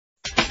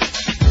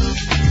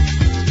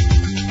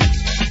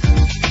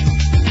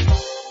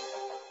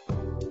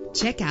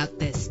Check out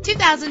this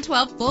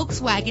 2012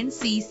 Volkswagen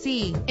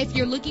CC. If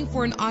you're looking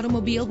for an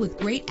automobile with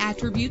great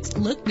attributes,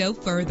 look no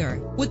further.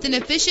 With an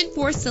efficient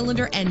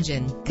 4-cylinder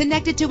engine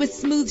connected to a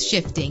smooth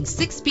shifting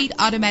 6-speed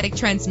automatic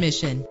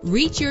transmission,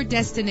 reach your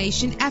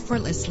destination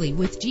effortlessly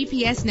with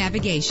GPS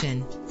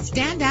navigation.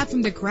 Stand out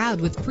from the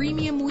crowd with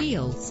premium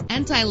wheels.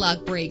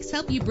 Anti-lock brakes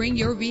help you bring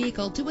your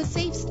vehicle to a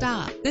safe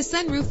stop. The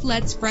sunroof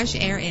lets fresh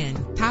air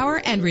in. Power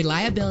and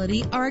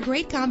reliability are a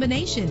great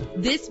combination.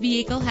 This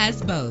vehicle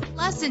has both.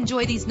 Plus,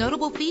 enjoy these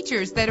notable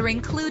features that are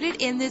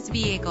included in this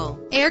vehicle: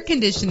 air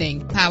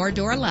conditioning, power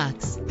door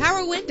locks,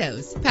 power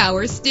windows,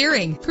 power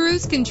steering,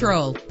 cruise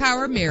control,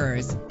 power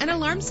mirrors, an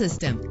alarm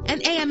system,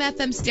 an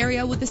AM/FM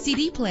stereo with a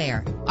CD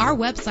player. Our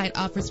website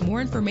offers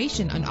more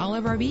information on all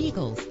of our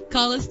vehicles.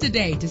 Call us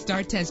today to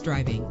start test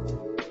driving.